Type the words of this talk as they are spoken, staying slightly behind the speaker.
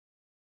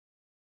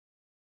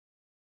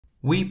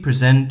We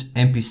present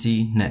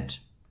MPC-Net,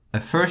 a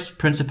first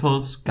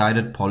principles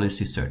guided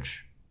policy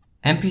search.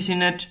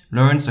 MPC-Net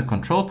learns a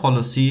control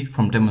policy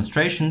from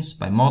demonstrations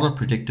by model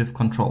predictive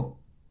control.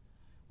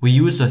 We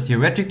use a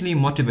theoretically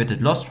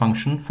motivated loss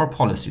function for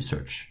policy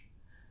search.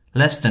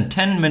 Less than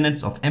 10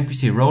 minutes of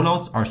MPC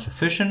rollouts are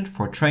sufficient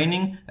for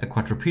training a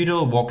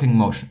quadrupedal walking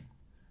motion.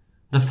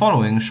 The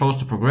following shows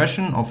the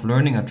progression of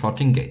learning a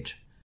trotting gait.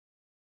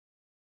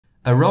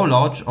 A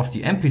rollout of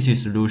the MPC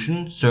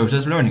solution serves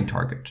as learning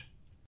target.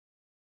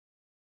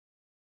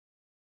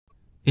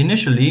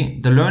 Initially,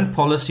 the learned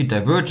policy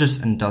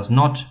diverges and does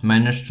not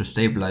manage to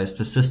stabilize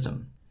the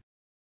system.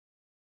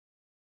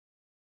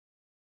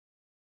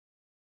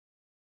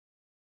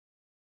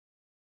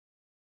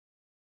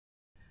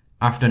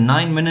 After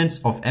 9 minutes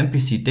of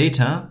MPC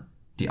data,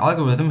 the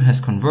algorithm has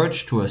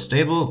converged to a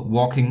stable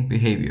walking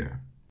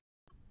behavior.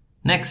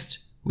 Next,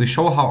 we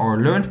show how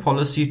our learned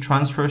policy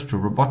transfers to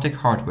robotic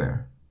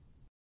hardware.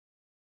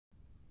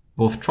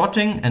 Both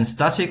trotting and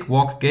static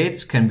walk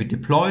gaits can be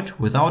deployed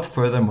without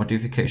further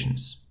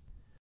modifications.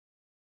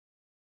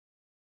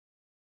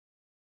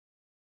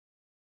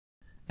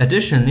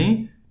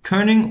 Additionally,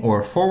 turning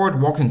or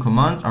forward walking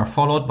commands are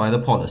followed by the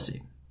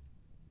policy.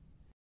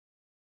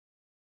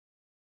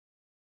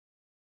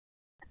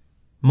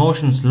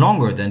 Motions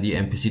longer than the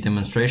MPC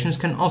demonstrations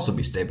can also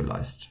be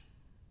stabilized.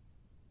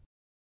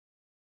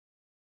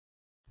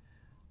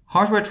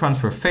 Hardware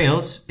transfer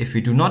fails if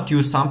we do not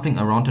use sampling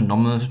around the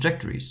nominal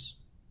trajectories.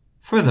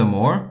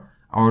 Furthermore,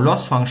 our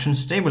loss function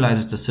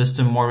stabilizes the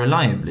system more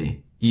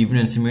reliably, even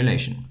in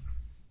simulation.